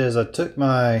what I did is I took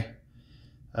my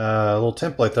little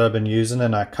template that I've been using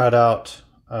and I cut out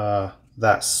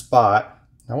that spot.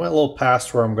 I went a little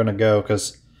past where I'm going to go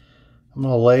because I'm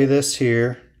going to lay this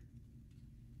here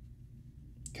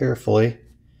carefully,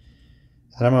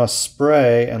 and I'm going to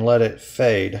spray and let it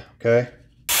fade, okay?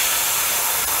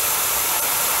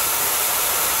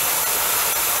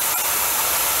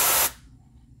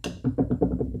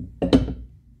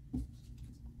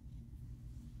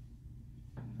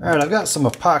 Alright, I've got some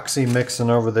epoxy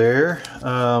mixing over there.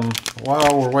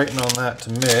 While we're waiting on that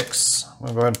to mix, I'm going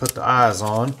to go ahead and put the eyes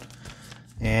on.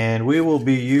 And we will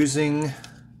be using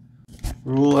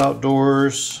Rule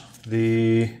Outdoors,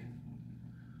 the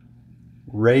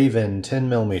Raven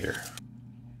 10mm.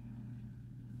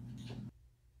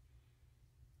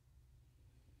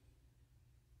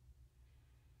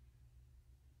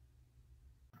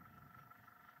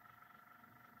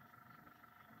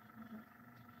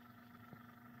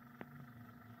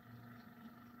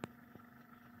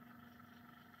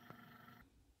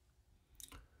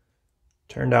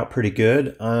 Turned out pretty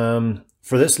good.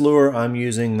 For this lure, I'm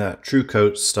using that True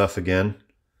Coat stuff again.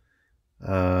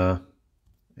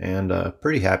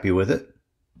 Pretty happy with it.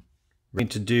 We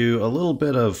need to do a little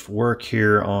bit of work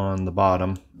here on the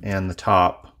bottom and the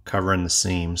top, covering the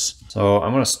seams. So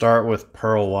I'm going to start with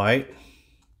pearl white.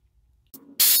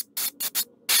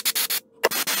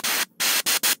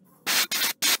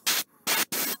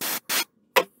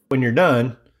 When you're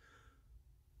done,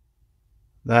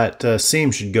 that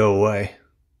seam should go away.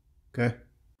 Okay.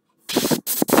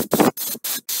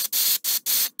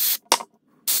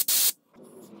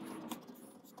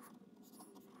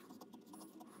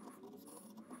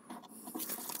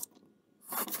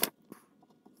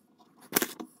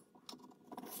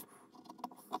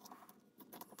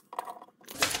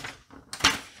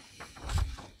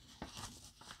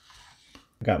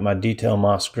 Got my detail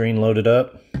moss green loaded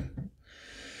up.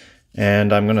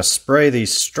 And I'm going to spray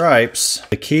these stripes.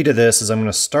 The key to this is I'm going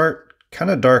to start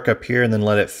kind of dark up here and then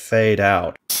let it fade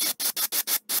out.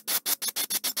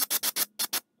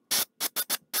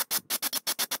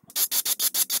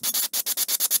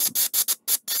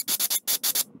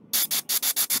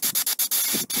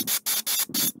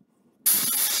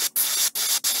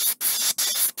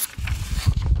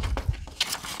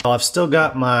 Well, I've still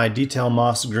got my detail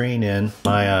moss green in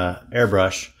my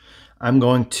airbrush. I'm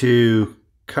going to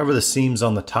cover the seams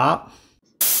on the top.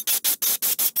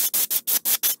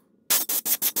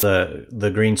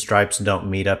 The green stripes don't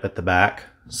meet up at the back.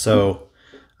 So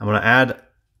I'm going to add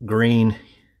green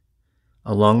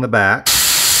along the back.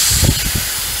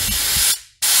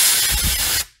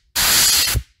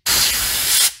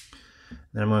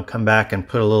 Then I'm going to come back and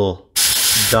put a little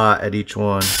dot at each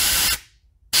one.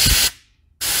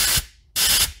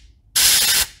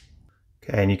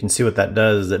 Okay, and you can see what that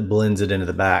does is it blends it into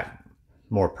the back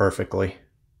more perfectly.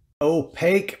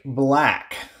 Opaque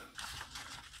black.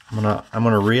 I'm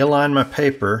gonna realign my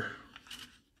paper,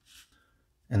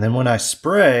 and then when I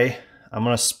spray, I'm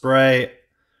gonna spray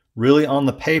really on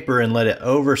the paper and let it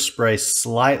overspray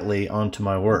slightly onto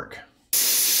my work.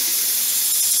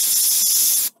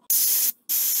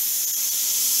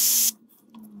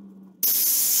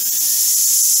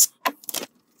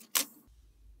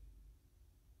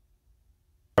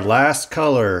 Our last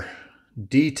color,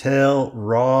 Detail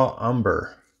Raw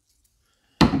Umber.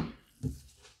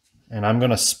 And I'm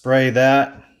going to spray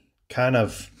that kind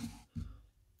of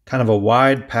a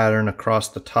wide pattern across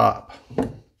the top.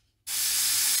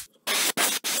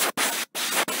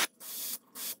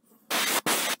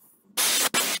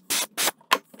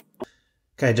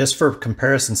 Okay, just for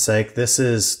comparison's sake, this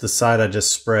is the side I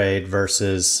just sprayed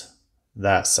versus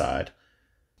that side.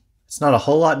 It's not a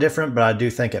whole lot different, but I do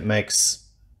think it makes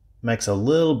a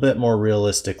little bit more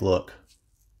realistic look.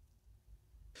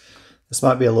 This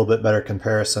might be a little bit better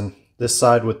comparison. This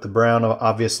side with the brown,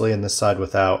 obviously, and this side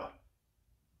without.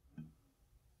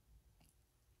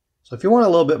 So if you want a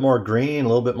little bit more green, a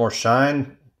little bit more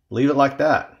shine, leave it like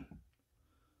that.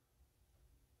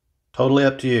 Totally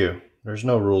up to you. There's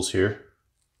no rules here.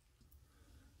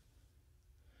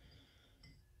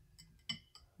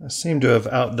 I seem to have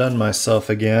outdone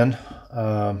myself again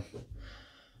on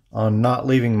not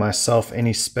leaving myself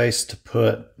any space to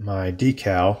put my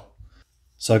decal.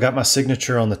 So I got my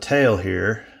signature on the tail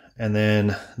here, and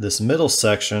then this middle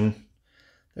section,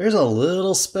 there's a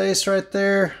little space right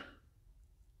there.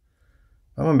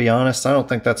 I'm gonna be honest, I don't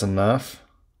think that's enough.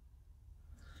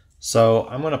 So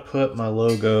I'm going to put my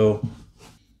logo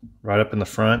right up in the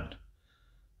front.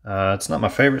 It's not my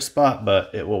favorite spot,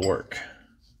 but it will work.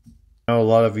 I know a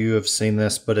lot of you have seen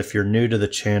this, but if you're new to the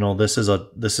channel, this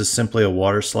is simply a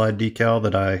water slide decal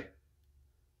that I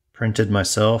printed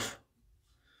myself.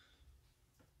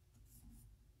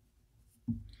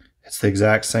 It's the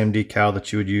exact same decal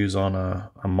that you would use on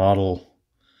a model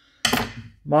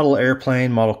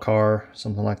airplane, model car,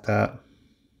 something like that.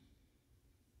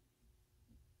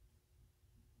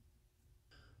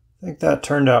 I think that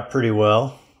turned out pretty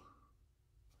well.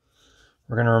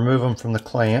 We're going to remove them from the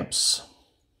clamps.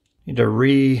 Need to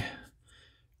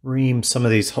ream some of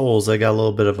these holes. They got a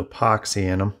little bit of epoxy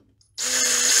in them.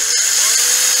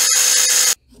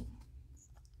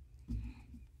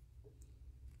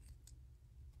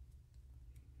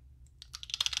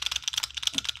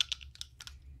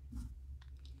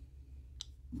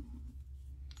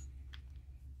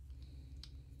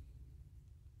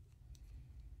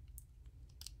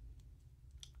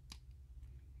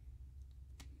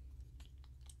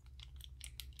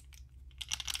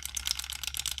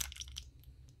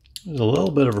 There's a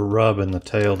little bit of a rub in the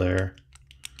tail there.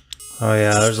 Oh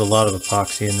yeah, there's a lot of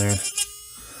epoxy in there.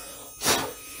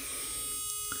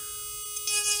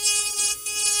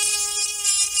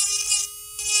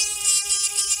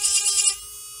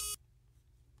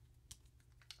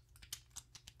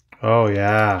 Oh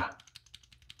yeah.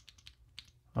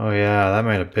 Oh yeah, that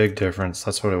made a big difference.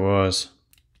 That's what it was.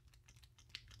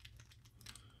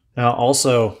 Now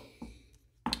also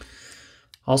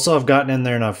I've gotten in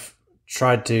there and I've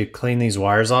tried to clean these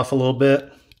wires off a little bit,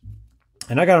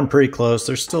 and I got them pretty close.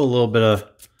 There's still a little bit of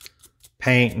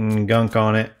paint and gunk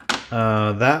on it.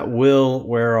 That will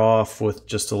wear off with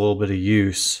just a little bit of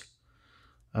use,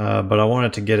 but I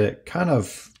wanted to get it kind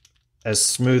of as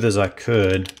smooth as I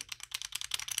could.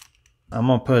 I'm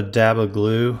gonna put a dab of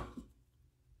glue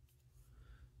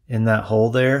in that hole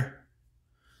there,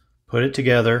 put it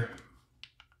together,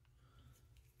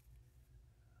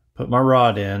 put my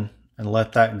rod in, and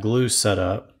let that glue set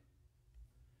up.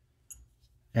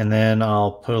 And then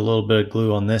I'll put a little bit of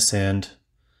glue on this end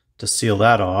to seal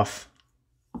that off.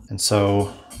 And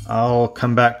so I'll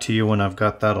come back to you when I've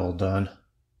got that all done.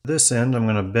 This end, I'm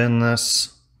going to bend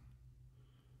this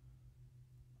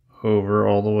over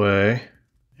all the way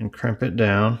and crimp it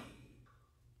down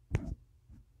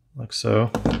like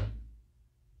so.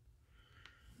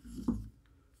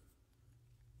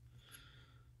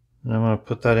 And I'm going to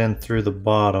put that in through the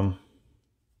bottom.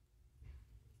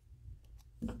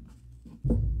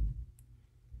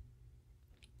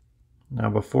 Now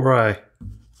before I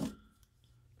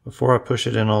push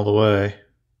it in all the way,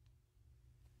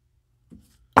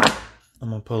 I'm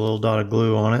going to put a little dot of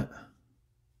glue on it.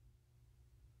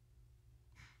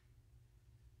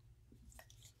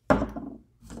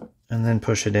 And then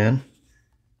push it in.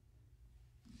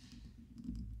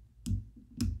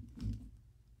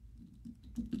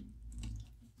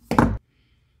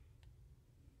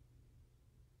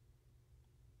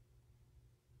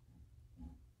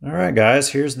 Alright guys,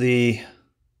 here's the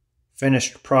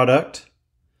finished product.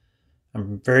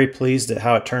 I'm very pleased at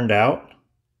how it turned out.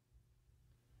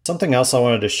 Something else I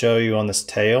wanted to show you on this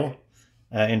tail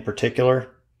in particular.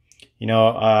 You know,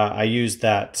 I used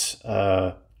that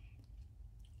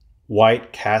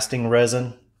white casting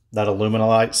resin, that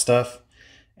aluminolite stuff.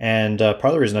 And part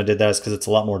of the reason I did that is because it's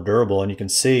a lot more durable, and you can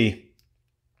see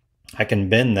I can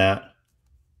bend that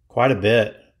quite a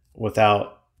bit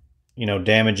without, you know,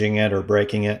 damaging it or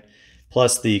breaking it.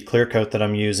 Plus the clear coat that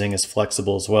I'm using is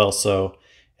flexible as well, so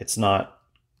it's not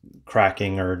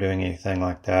cracking or doing anything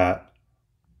like that.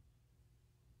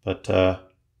 But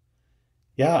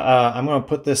yeah, I'm going to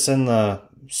put this in the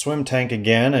swim tank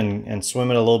again and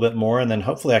swim it a little bit more, and then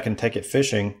hopefully I can take it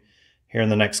fishing here in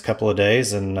the next couple of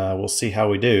days, and we'll see how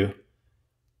we do.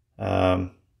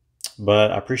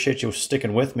 But I appreciate you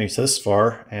sticking with me this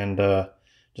far, and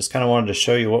just kind of wanted to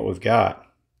show you what we've got.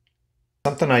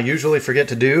 Something I usually forget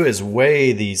to do is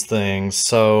weigh these things,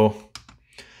 so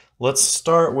let's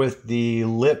start with the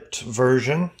lipped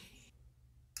version.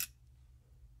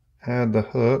 Add the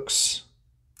hooks.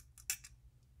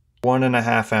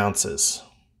 1.5 ounces.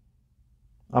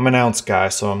 I'm an ounce guy,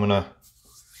 so I'm gonna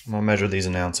measure these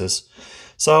in ounces.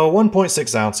 So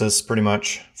 1.6 ounces pretty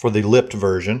much for the lipped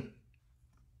version.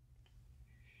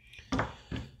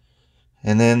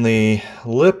 And then the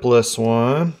lipless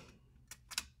one,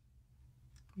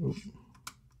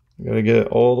 I gotta get it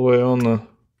all the way on the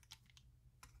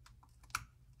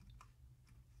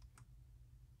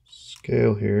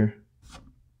scale here.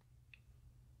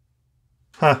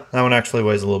 Huh, that one actually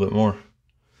weighs a little bit more.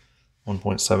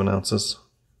 1.7 ounces.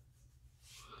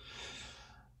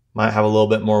 Might have a little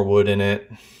bit more wood in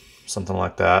it, something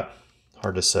like that.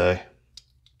 Hard to say.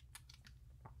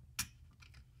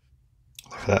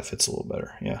 That fits a little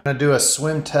better, yeah. I'm gonna do a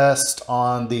swim test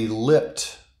on the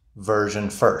lipped version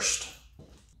first.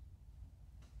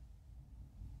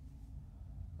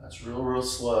 That's real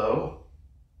slow.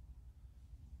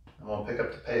 I'm gonna pick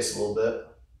up the pace a little bit.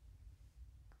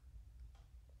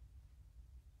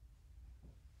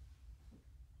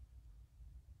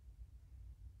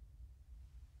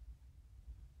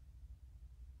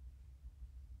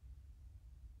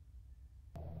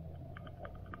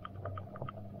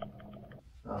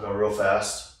 I'll go real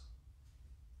fast.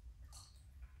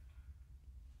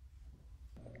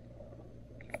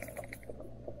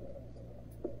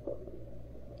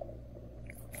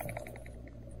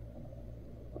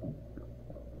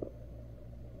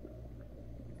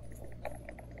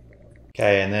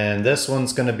 Okay, and then this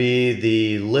one's going to be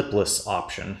the lipless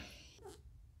option.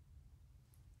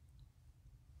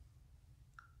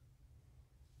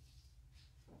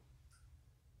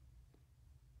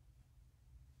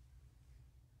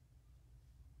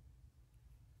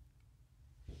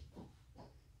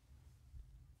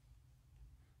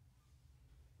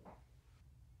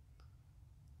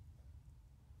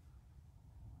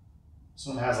 This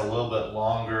one has a little bit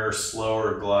longer,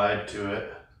 slower glide to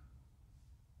it.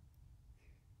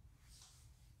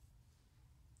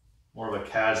 More of a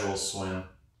casual swim.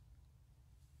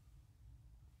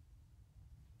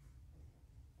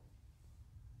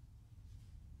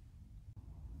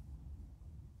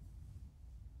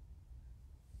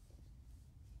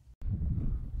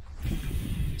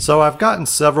 So I've gotten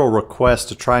several requests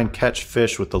to try and catch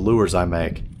fish with the lures I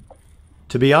make.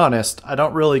 To be honest, I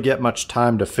don't really get much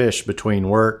time to fish between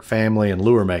work, family, and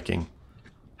lure making.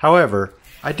 However,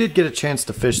 I did get a chance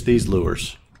to fish these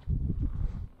lures.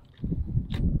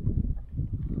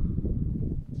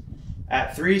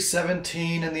 At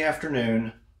 3:17 in the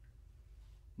afternoon,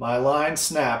 my line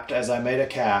snapped as I made a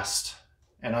cast,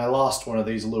 and I lost one of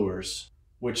these lures,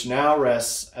 which now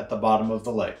rests at the bottom of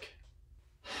the lake.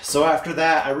 So after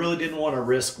that, I really didn't want to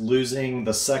risk losing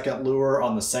the second lure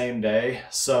on the same day,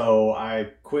 so I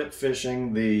quit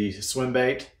fishing the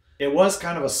Swimbait. It was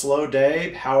kind of a slow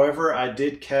day, however, I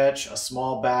did catch a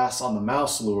small bass on the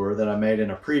mouse lure that I made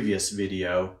in a previous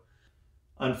video.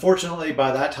 Unfortunately,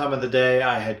 by that time of the day,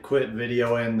 I had quit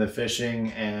videoing the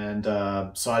fishing, and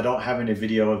so I don't have any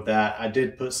video of that. I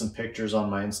did put some pictures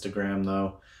on my Instagram,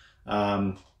 though,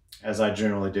 as I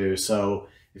generally do. So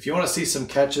if you want to see some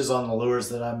catches on the lures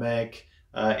that I make,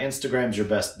 Instagram's your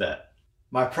best bet.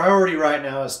 My priority right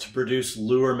now is to produce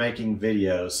lure making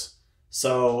videos.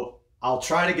 So I'll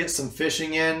try to get some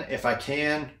fishing in. If I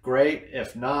can, great.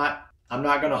 If not, I'm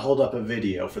not going to hold up a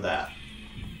video for that.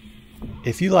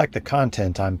 If you like the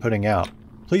content I'm putting out,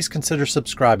 please consider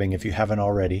subscribing if you haven't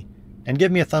already, and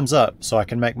give me a thumbs up so I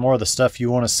can make more of the stuff you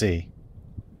want to see.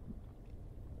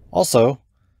 Also,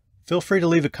 feel free to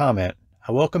leave a comment.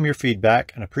 I welcome your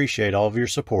feedback and appreciate all of your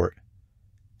support.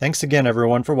 Thanks again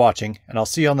everyone for watching, and I'll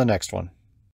see you on the next one.